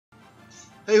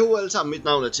Hej ho alle sammen, mit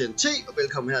navn er TNT, og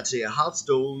velkommen her til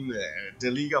Hearthstone, The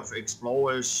League of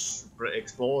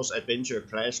Explorers Adventure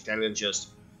Clash Challenges.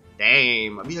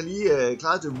 Damn, og vi har lige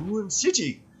klaret The Ruined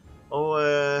City, og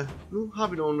nu har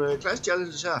vi nogle Clash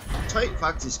Challenges her. 3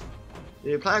 faktisk.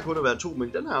 Det plejer kun at være 2,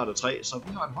 men den her er der 3, så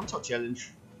vi har en Hunter Challenge.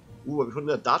 Hvor vi får den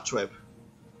der Dart Trap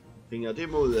finger, det er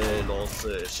mod Lord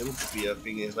Shellspear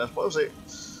finger, så lad os prøve at se.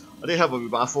 Og det her, hvor vi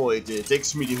bare får et dæk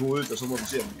smidt i hovedet, og så må vi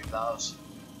se, om vi kan klare os.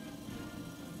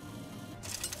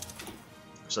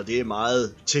 Så det er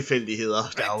meget tilfældigheder,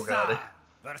 der afgør det.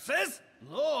 Versus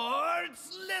Lord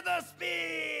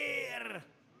Slitherspear.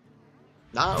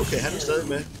 Nej, okay, han er stadig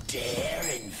med.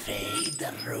 Dare invade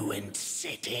the ruined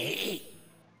city.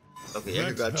 Okay, jeg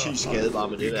kan gøre 10 skade bare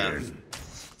med det der.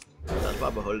 Lad os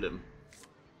bare beholde dem.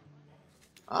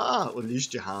 Unleash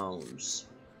the Hounds.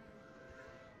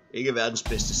 Ikke verdens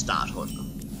bedste starthånd.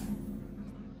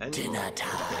 Dinner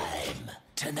time.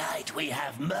 Tonight we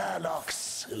have Murloc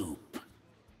soup.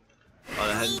 Og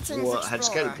han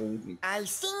skal bruge den. I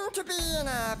seem to be in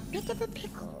a bit of a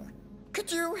pickle.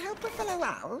 Could you help a fellow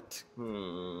out?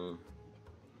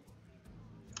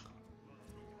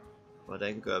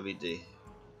 Hvordan gør vi det?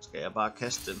 Skal jeg bare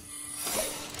kaste den?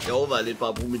 Jeg overvejer lidt bare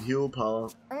at bruge min hero power.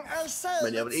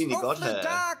 Men jeg vil egentlig godt have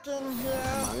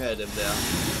mange af dem der.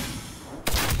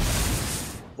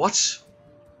 What?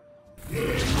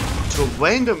 To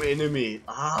random enemy?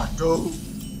 Dumt.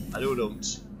 Det var dumt.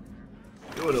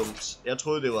 Det var dumt. Jeg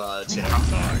troede det var til ham.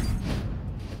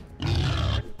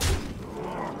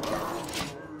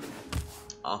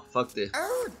 Fuck det.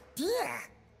 Oh dear.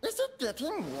 Is it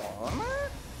getting warmer?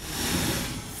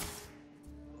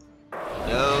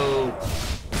 No.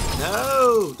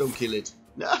 No. Don't kill it.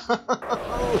 No.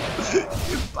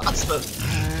 You bastard.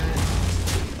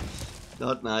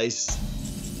 Not nice.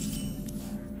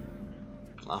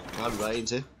 Så har vi bare en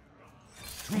til.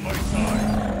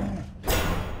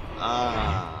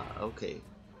 Okay.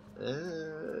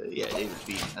 Ja, det er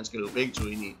fint. Han skal jo begge to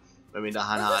ind i. Medmindre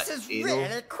han har endnu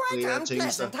flere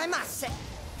ting så.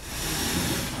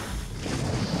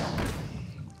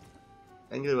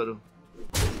 Angriber du? Vi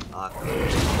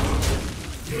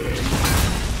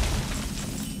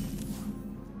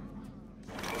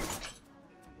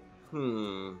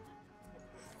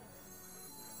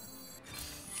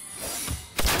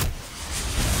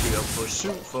er på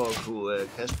 7 for at kunne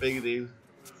kaste begge dele.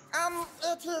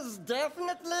 It is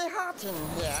definitely hot in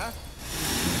here.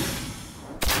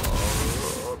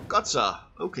 Godt så.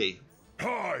 Okay. I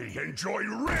enjoy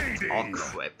raiding.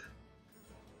 Crap.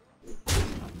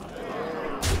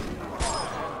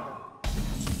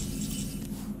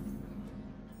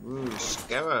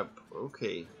 Scarab.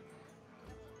 Okay.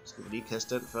 Skal vi lige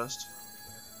kaste den først?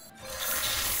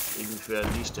 Inden vi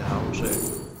fører lige til havse.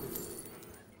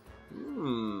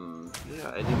 Her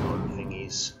er det nogle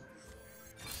thingies.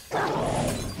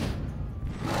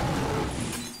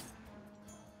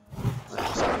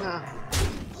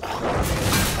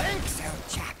 Thanks, old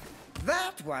chap.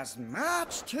 That was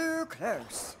much too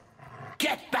close.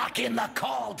 Get back in the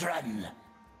cauldron.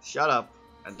 Shut up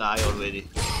and die already.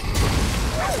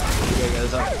 Okay,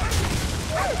 guys.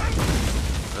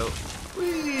 Oh.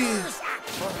 Who's up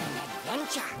for an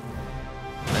adventure?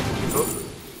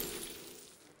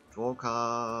 Draw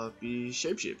card, be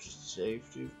shapeshift.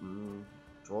 Safety.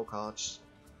 Draw cards.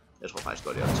 Jeg tror faktisk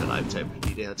godt, jeg vil tage live tab i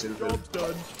det her tilfælde.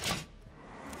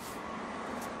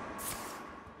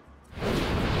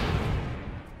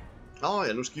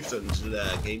 Ja, nu skifter den til det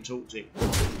der game 2 ting.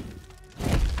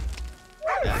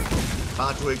 Ja,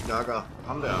 bare du ikke knokker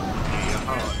ham der. Jeg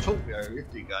har 2, jeg er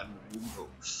virkelig gerne med på.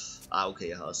 Okay,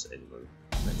 jeg har også animal.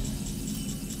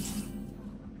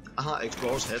 Aha,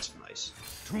 Explorers hat, nice.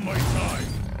 To my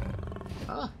side.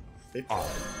 Fedt.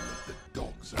 Let the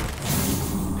dogs out.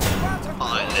 I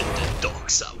let the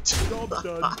dogs out.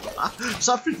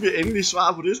 Så fik vi endelig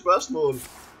svar på det spørgsmål.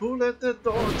 Who let the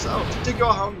dogs out? Det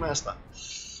gjorde Houndmaster.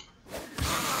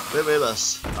 Hvem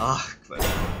ellers? Kvart.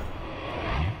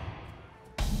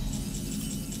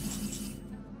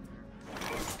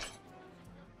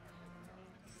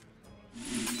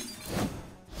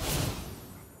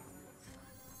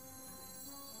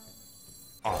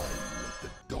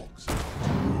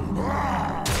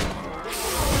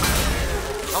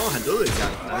 Han døde ikke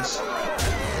engang. Nice.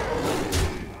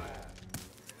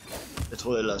 Jeg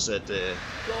troede ellers, at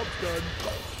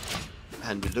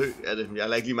han ville dø af det. Jeg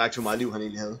har ikke lige mærket, hvor meget liv han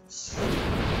egentlig havde.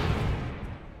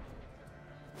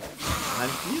 Han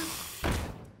 4?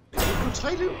 Han kun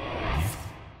 3 liv?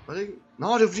 Var det ikke?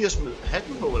 Nå, det var fordi jeg smed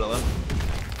hatten på, eller hvad?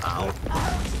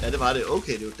 Ja, det var det.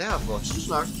 Okay, det var derfor. Synes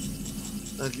nok.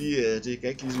 Det gav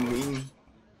ikke ligesom mening.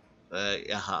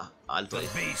 Jeg har aldrig.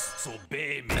 The beasts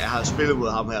obey me. Jeg har spillet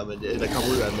mod ham her, men der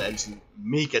kommer ud af det altid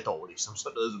mega dårligt, som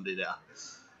sådan noget som det der.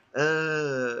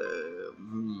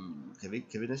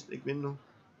 Kan vi næsten ikke vinde nu?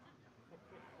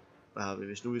 Hvad har vi,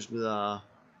 hvis nu vi smider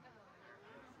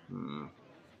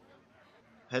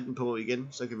hatten på igen,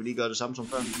 så kan vi lige gøre det samme som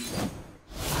før. Vi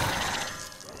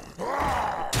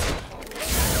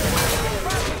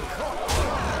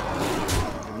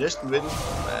kan næsten vinde.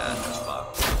 Ja, altså bare.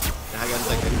 Jeg har gerne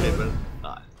sagt angreb, vel?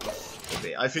 Nej.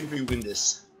 Okay, I think we win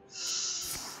this.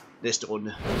 Næste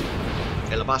runde.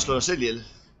 Eller bare slå os selv ihjel.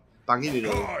 Bank ind i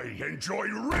noget. I enjoy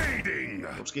raiding.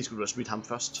 Måske skulle du have smidt ham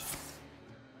først.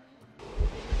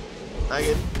 Der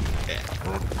igen. Ja.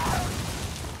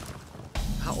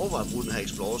 Jeg har overvejet at bruge den her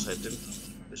Explorers hat.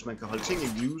 Hvis man kan holde ting i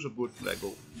live, så burde den være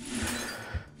god.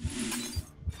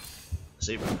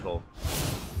 Se hvad man får.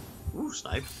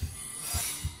 Snipe.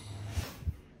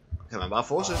 Kan man bare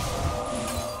fortsætte?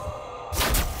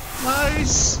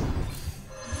 Nice!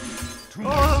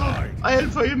 Ej,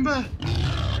 alt for imba!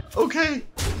 Okay!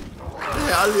 Det har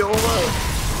jeg aldrig overvejet.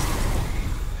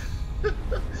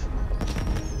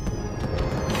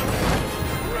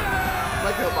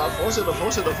 Man kan jo bare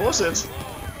fortsætte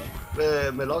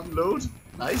med lock and load.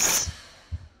 Nice!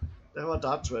 Der var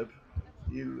dart trap.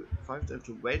 Deal 5 damage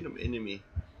to random enemy.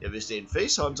 Ja, hvis det er en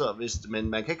face hunter, men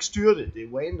man kan ikke styre det. Det er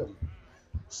random.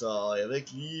 Så jeg ved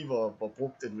ikke lige, hvor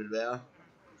brugt den vil være.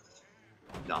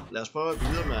 Nå, lad os prøve at gå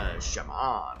videre med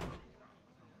Shaman.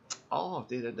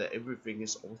 Det er den der Everything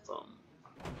is Awesome.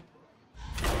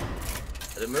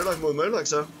 Er det Murloc mod Murloc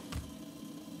så?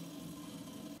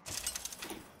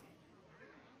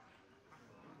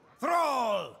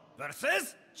 Thrall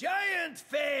versus Giant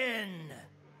Fin.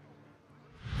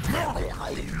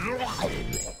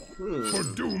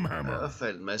 For Doomhammer. Der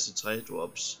faldt en masse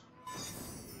trædrops.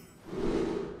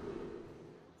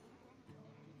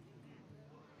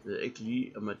 Jeg ved ikke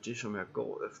lige, om det som jeg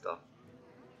går efter.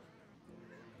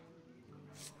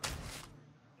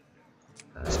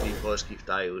 Jeg skal lige prøve at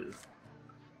skifte dig ud.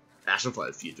 Ja, så får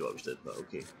jeg 4 drop i stedet for,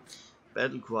 okay.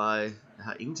 Battle Cry. Jeg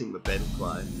har ingenting med Battle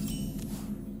Cry.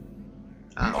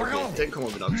 Okay, den kommer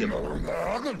vi nok til at bruge.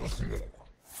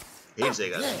 Helt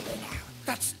sikkert.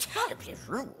 That's terribly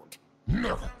rude.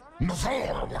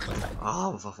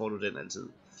 Hvorfor får du den altid?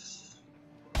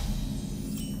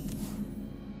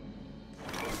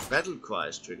 Battle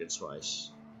Cries trigger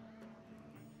twice.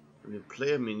 When you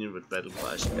play a minion with Battle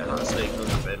Cries, jeg har slet ikke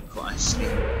noget med Battle Cries.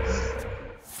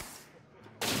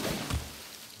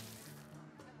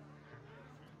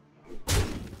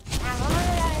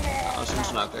 Og så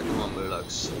snakker jeg nu om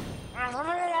Murlocs.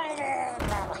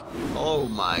 Oh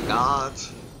my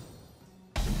god.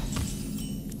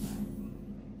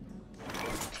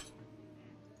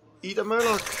 Eat a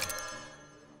Murloc.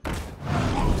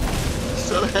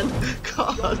 Sådan.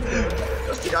 God.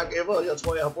 Første gang ever, jeg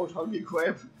tror jeg har brugt Hungry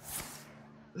Crab.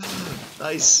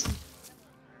 Nice.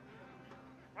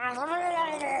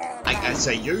 Ej,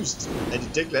 seriøst? Er de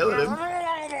dæk lavet af dem?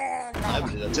 Nej, men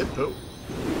det er tæt på.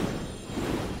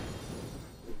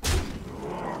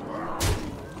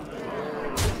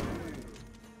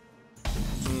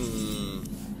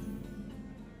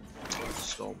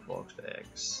 Stormbox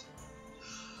Axe.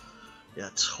 Jeg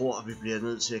tror, vi bliver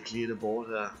nødt til at clear det bort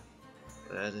her.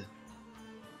 Hvad er det?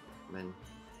 Men...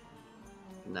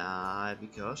 nej, vi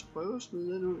kan også prøve at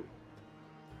smide den ud.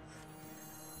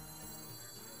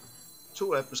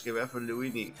 2 af dem skal i hvert fald løbe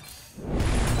ind i.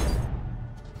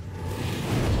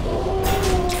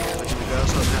 Så kan vi gøre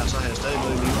sådan her, så har jeg stadig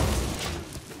noget i liv.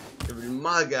 Jeg vil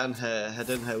meget gerne have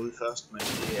den her ud først, men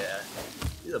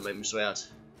det er med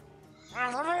svært.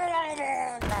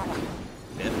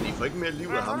 Ja, men I får ikke mere liv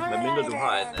af ham, medmindre du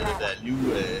har en der liv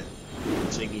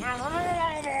ting i.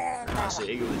 Det ser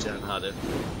ikke ud til, at han har det.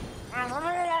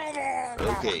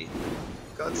 Okay.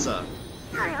 Godt så.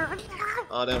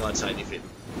 Og der var en tiny fin.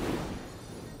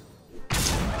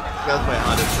 Glad for, at jeg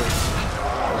har det to.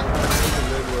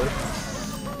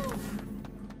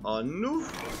 Og nu...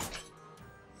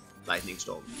 Lightning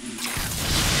Storm.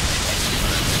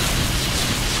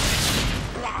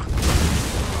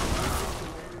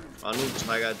 Og nu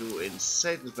trækker du en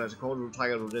satans masse kort, nu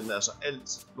trækker du den der, så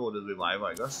alt lortet ved mig var,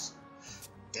 ikke også?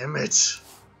 Dammit!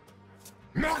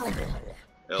 Jo,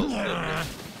 det er det.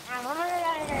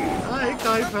 Nej, ikke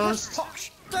dig først!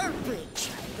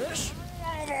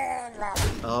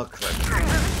 Crap.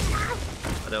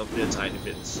 Og der var flere tiny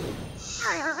fins.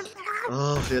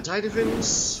 Flere tiny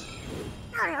fins.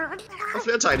 Og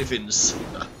flere tiny fins.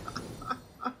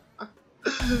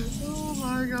 Oh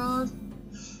my god.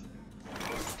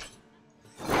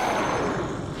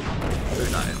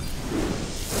 Nej.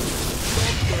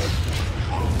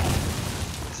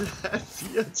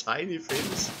 4 tiny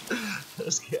fins.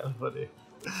 Hvad sker der for det?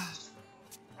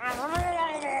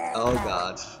 Oh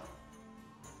god.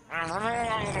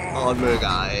 Oh my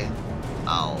guy.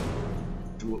 Au.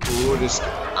 Du er 8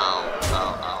 Au.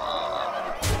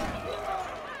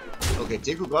 Okay,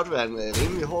 det kunne godt være en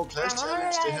rimelig hård class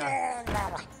challenge, det her.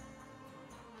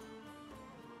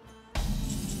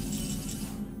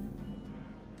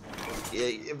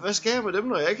 Ja, hvad skal jeg med dem,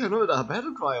 når jeg ikke har noget, der har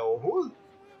battle cry overhovedet?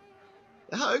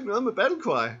 Jeg har jo ikke noget med battle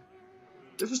cry.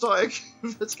 Det forstår jeg ikke.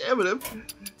 Hvad skal jeg med dem?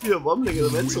 De her wombling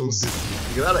elementals.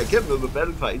 Det kan være, der er kendt noget med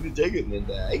battle cry inde i dækket, men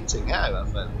der er ingenting her i hvert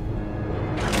fald.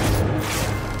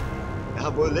 Jeg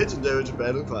har både legendary til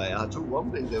battle cry, jeg har 2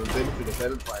 wombling der vil benefit af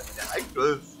battle cry, men jeg har ikke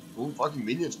nogen fucking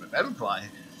minions med battle cry.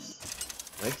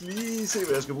 Jeg kan ikke lige se,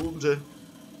 hvad jeg skal bruge dem til.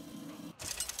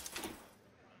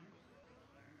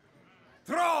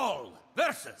 Thrall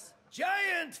versus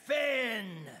Giant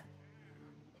Finn.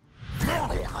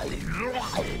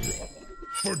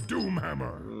 For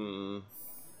Doomhammer.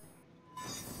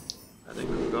 Ja, det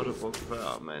kunne vi godt have brugt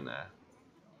før, men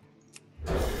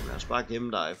lad os bare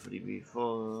gemme dig, fordi vi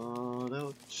får...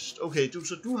 Okay,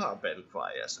 så du har battle cry,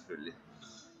 ja, selvfølgelig.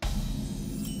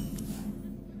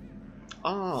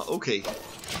 Okay.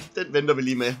 Den venter vi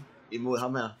lige med imod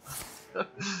ham her.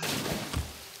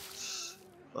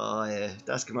 Og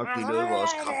der skal nok blive noget,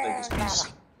 vores kraft der kan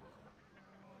spise.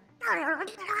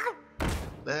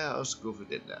 Lad os skuffe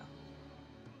den der.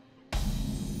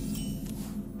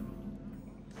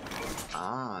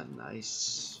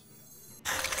 Nice.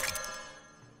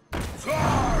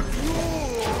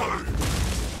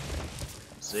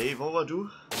 Se, hvor var du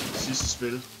sidste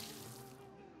spil?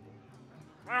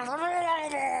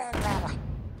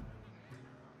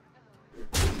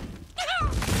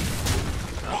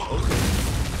 Okay.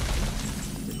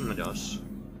 Det kunne det også.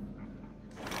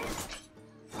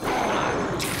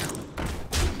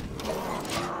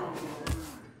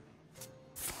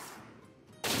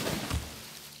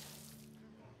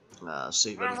 Lad os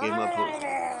se, hvad du gemmer på.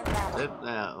 Den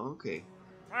er okay.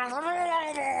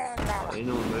 Og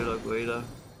endnu en Møller Greater.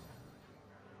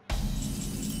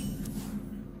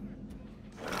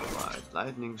 Der var et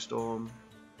Lightning Storm.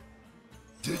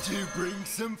 Did you bring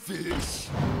some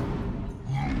fish?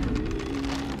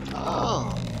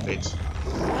 Fedt.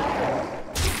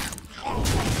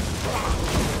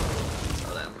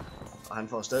 Sådan. Og han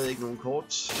får stadig ikke nogen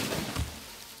kort.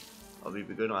 Og vi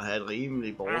begynder at have et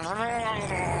rimeligt board.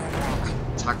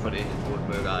 Tak for det,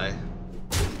 Woodburger Eye.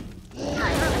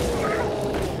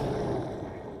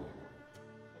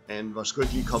 Han var sgu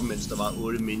ikke lige kommet, mens der var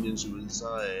 8 minions ude, så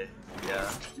ja,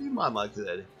 vi er meget, meget ked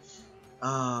af det.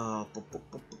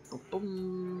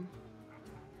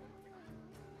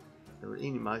 Jeg vil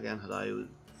egentlig meget gerne have dig ud.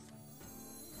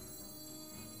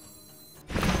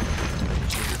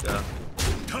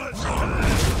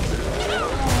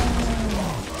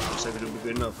 Så kan du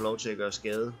begynde at få lov til at gøre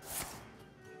skade.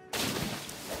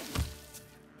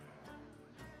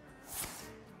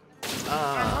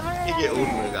 Ikke 8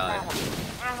 guy.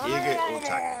 Ikke 8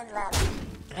 tak.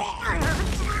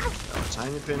 Der var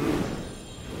tegnepinde.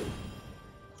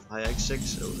 Har jeg ikke 6?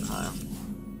 Jo, det har jeg.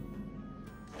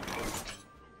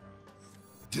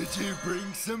 Did you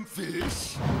bring some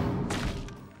fish?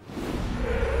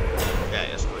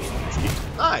 Ja, jeg skulle ikke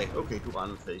måske. Nej, okay, du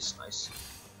brænder face. Nice.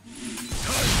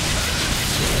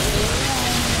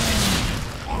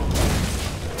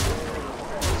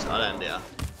 Sådan der.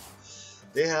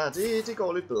 Det her, det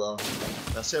går lidt bedre.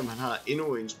 Lad os se, om han har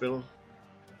endnu en spil.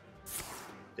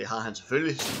 Det har han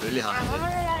selvfølgelig. Selvfølgelig har han det.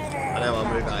 Og der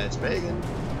var Møggejer tilbage igen.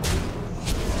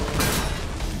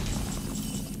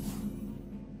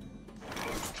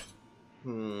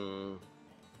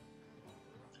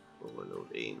 Overload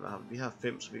 1. Vi har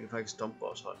 5, så vi kan faktisk dumpe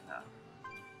vores hold her.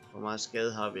 Hvor meget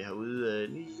skade har vi herude?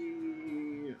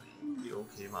 Lige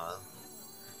okay meget.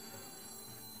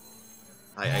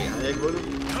 Nej, jeg har ikke vundet.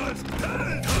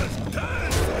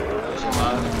 Så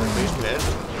meget flest med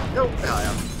alt. Jo, det har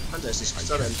jeg. Fantastisk.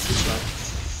 Sådan. Tidslag.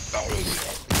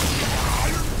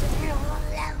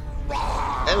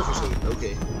 Alle for sent.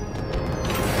 Okay.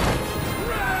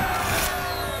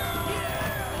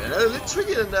 Den er lidt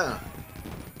tricky, den der.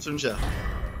 Synes jeg.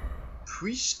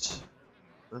 Priest.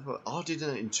 Hvorfor? Det er den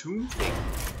der Entomb ting.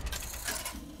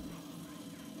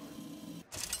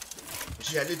 Jeg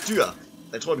synes, jeg er lidt dyr.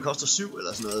 Jeg tror, den koster 7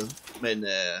 eller sådan noget.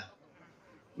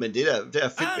 Men det der er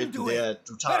fedt ved den, det er, at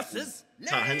du tager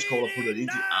hans kort og putter det i dit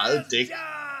eget dæk.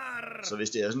 Så hvis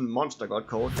det er sådan en monster godt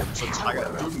kort, så trækker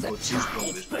du den på et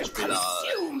tidspunkt, hvis man spiller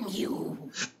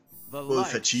både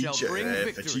fatigue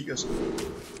og sådan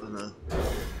noget.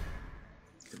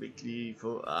 Kan vi ikke lige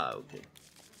få... okay.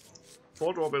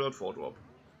 4-drop eller et 4-drop?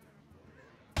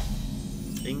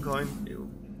 Ingen coin? Jo.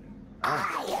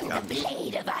 I am the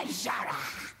blade of Ajara.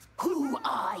 Who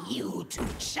are you to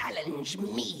challenge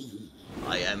me?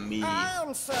 I am me. I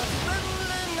am Sir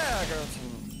Finley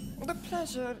Nagerton. The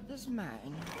pleasure is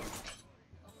mine.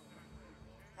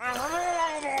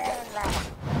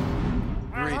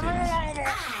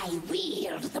 I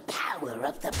wield the power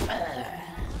of the pearl.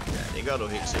 Ja, det gør du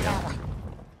helt sikkert.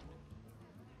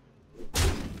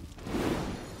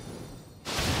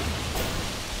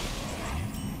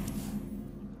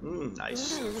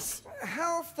 Nice. Please,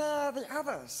 how fare the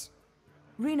others?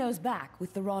 Reno's back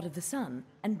with the Rod of the Sun,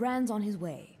 and Bran's on his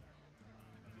way.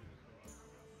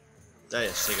 Der er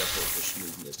jeg sikker på at få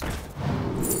smidt næste gang.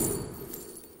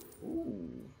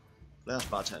 Lad os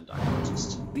bare tage en Dark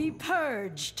Contest. Be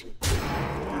purged!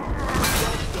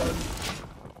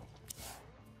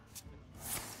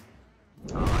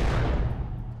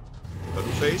 Gør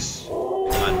du face?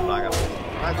 Nej, du blakker.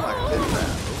 Nej, du blakker lidt der.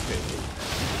 Okay.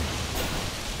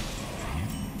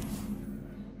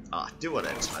 Det var da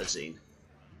en træls en.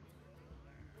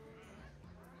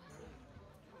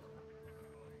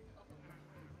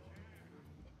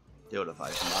 Det var da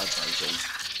faktisk en meget træls en.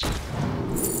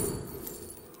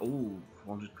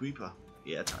 Wanted Creeper.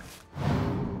 Ja, tak.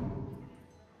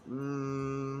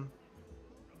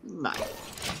 Nej.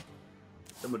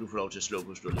 Så må du få lov til at slå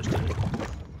på stålet.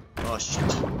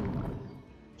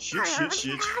 Shit.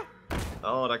 Shit.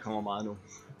 Der kommer meget nu.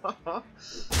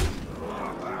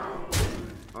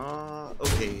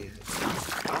 Okay.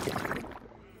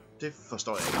 Det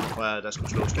forstår jeg ikke, hvorfor der skulle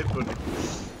slås lidt på den.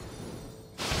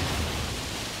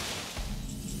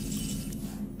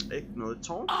 Ikke noget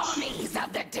tårn. Armies of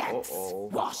the depths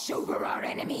wash over our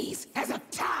enemies as a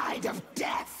tide of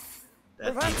death.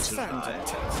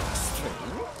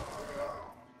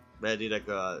 Hvad er det, der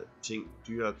gør ting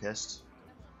dyre at kaste?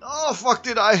 Fuck,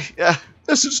 det er dig! Ja,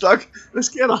 jeg synes nok. Hvad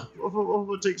sker der?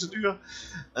 Hvorfor er ting så dyre?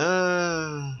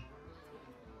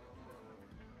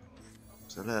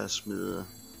 Så lad os smide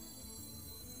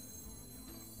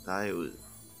dig ud.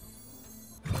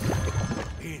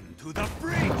 Into the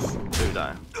breach! Det er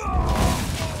dig.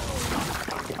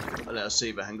 Og lad os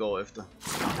se, hvad han går efter.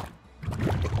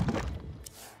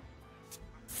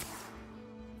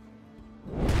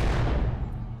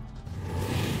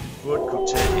 Burde kunne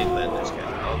tage et eller andet, skal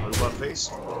jeg. Vil du bare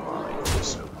face? Nej, det er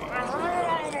så okay.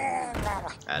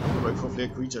 Ja, nu kan du ikke få flere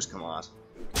creatures, kammerat.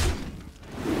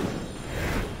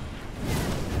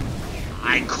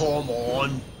 Ej, come on!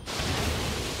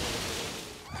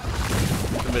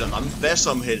 Du vil ramme hvad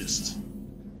som helst.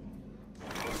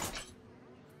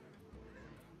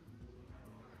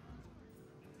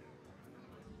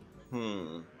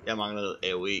 Jeg mangler noget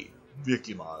AOE.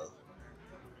 Virkelig meget.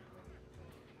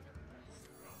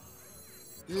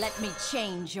 Let me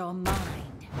change your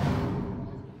mind.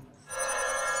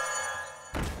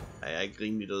 Er jeg ikke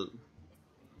rimelig død?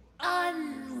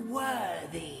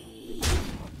 Unworthy.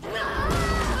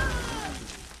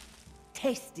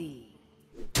 Tasty.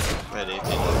 Hvad er det?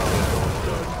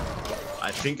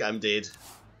 I think I'm dead.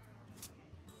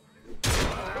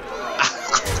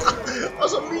 Og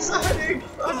så misser han ikke.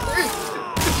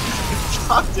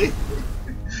 Fuck det.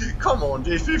 Come on,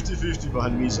 det er 50-50, hvor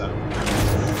han misser.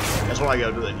 Jeg tror ikke,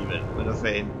 jeg er død alligevel, men hvad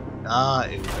fanden.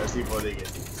 Lad os lige prøve det igen.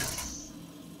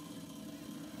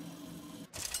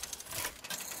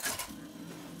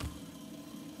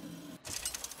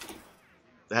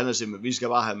 Det handler simpelthen, vi skal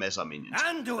bare have masser af minions.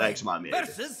 Der er ikke så meget mere i det.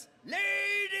 Versus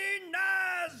Lady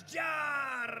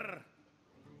Nazjar!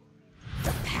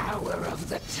 The power of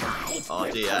the tide. Og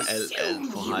det er alt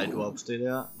for high drops, det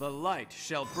der. The light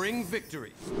shall bring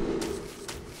victory.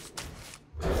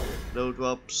 Low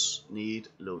drops, need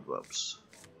low drops.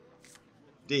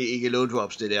 Det er ikke low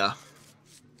drops, det der.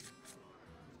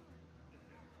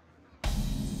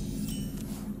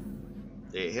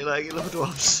 Det er heller ikke low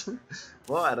drops.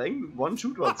 Hvor er der ingen 1-2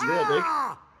 drops til det her dæk?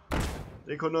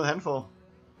 Det er kun noget han får.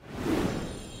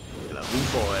 Eller hun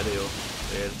får er det jo.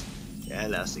 Reelt. Ja,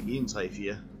 lad os give en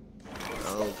 3-4.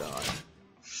 Oh god.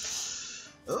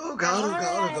 Oh god.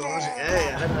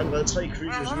 Ja, han har været 3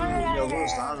 creatures ude, inden jeg overhovedet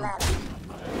startede.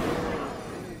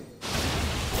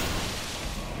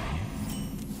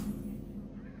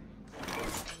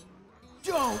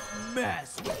 Don't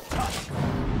mess with us!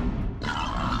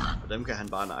 Og dem kan han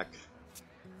bare nakke.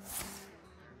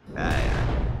 Ja.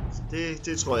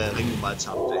 Det tror jeg er rimelig meget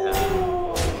tabt, det her.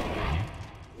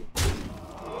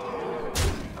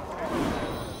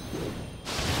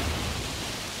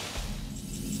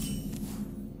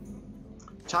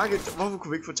 Target, hvorfor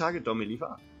kunne vi ikke få target dummy lige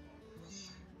før?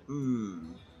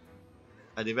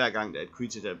 Er det hver gang der er et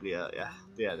creature der bliver... Ja,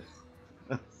 det er det.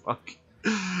 Fuck.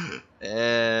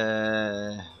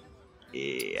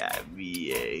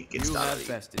 det genstarter have vi.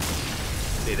 bested.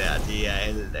 Det der, det er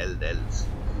alt.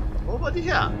 Hvor var de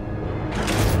her?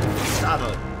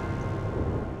 Starter.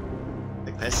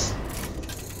 Det kan passe.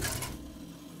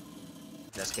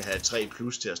 Jeg skal have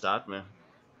 3+ til at starte med.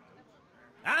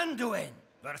 Anduin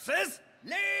versus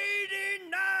Lady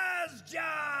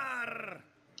Nazjar.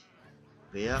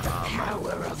 Bære armor.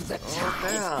 Power of the Åh, tides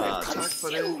bære. will Tak for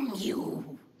det. consume you.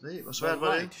 Se, hvor The svært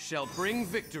var det? light shall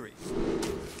bring victory.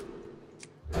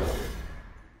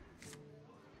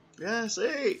 Ja, se.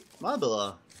 Meget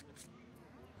bedre.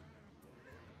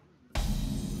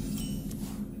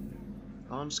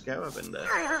 Og en skæverben der.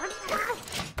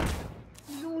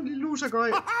 Lille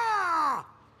lusergøj.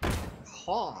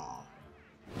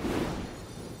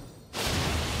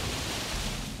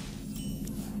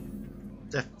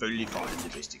 Selvfølgelig får han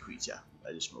det bedste creature.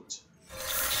 Er det smukt.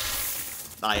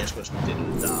 Nej, jeg skulle smide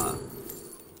den ud der.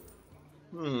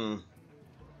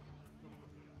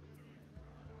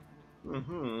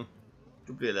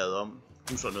 Du bliver lavet om.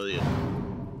 Du så noget igen.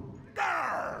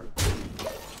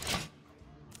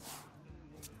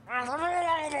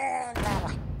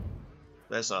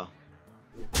 Hvad så?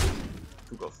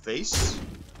 Du går face.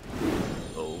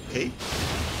 Okay.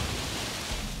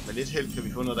 Med lidt held kan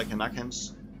vi få noget, der kan nakke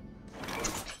hans.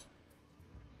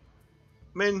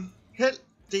 Men held,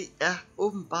 det er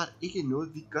åbenbart ikke noget,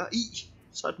 vi gør i.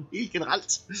 Sådan helt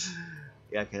generelt.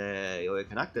 Jeg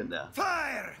kan nakke den der.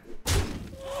 Fire!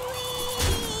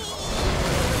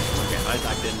 Så kan jeg faktisk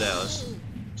nakke den der også.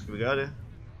 Skal vi gøre det?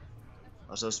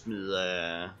 Og så smide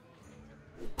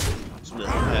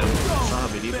ham her ud. Så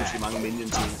har vi lige pludselig mange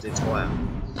minions til. Det tror jeg.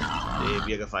 Det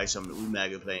virker faktisk som en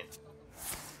udmærket plan.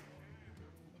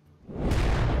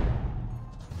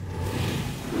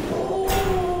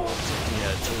 De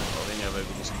her to afhænger af hvad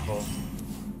vi ligesom får.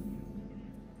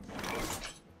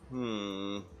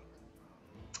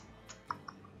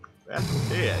 Ja,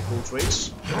 det er gode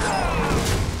trades.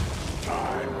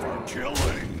 Time for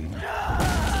killing.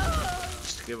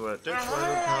 Skipper Death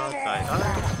Rider card. Nej.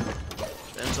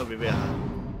 Den så er vi ved at have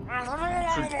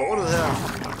fyldt bordet her.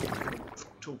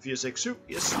 2, 4, 6, 7.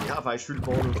 Yes, vi har faktisk fyldt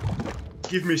bordet.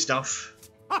 Give me stuff.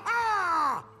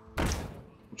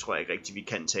 Nu tror jeg ikke rigtigt, vi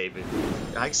kan tabe.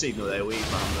 Jeg har ikke set noget AOE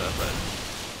fra ham i hvert fald.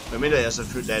 Men mindre jeg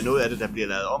selvfølgelig, der er noget af det, der bliver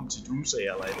lavet om til Doomsday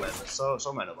eller et eller andet, så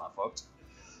er man jo bare fucked.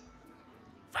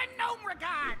 For no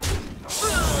regard.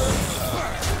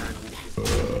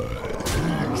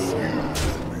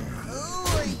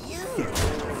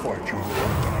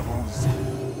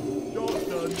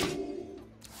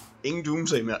 Ingen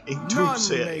Doomsday mere. Ingen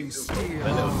Doomsday.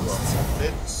 Hvad laver du om?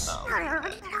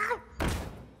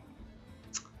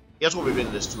 Jeg tror vi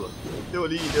vinder næste tur. Det var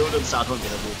den starthånd vi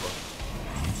havde brug for.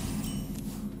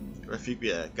 Hvad fik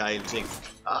vi af gejle ting?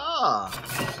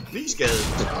 Lige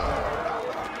skadet.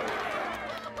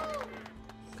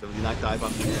 Kan vi nakke dig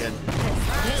bare, fordi vi kan?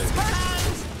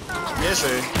 Yes,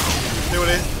 sir. Det var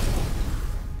det.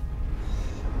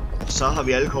 Så har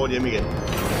vi alle kort hjemme igen.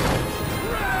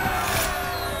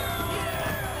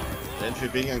 Den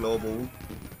fik vi ikke engang lov at bruge.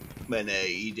 Men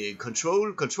i det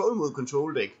control mod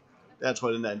control deck, der tror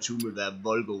jeg den der en 2 vil være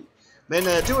voldgod. Men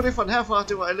det var det fra den herfra.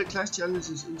 Det var alle class challenges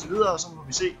indtil videre, og så må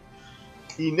vi se.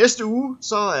 I næste uge,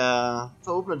 så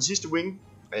åbner den sidste wing,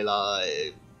 eller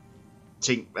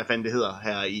ting, hvad fanden det hedder,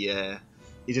 her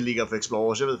i The League of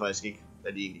Explorers. Jeg ved faktisk ikke,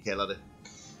 hvad de egentlig kalder det.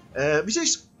 Vi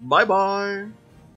ses. Bye bye.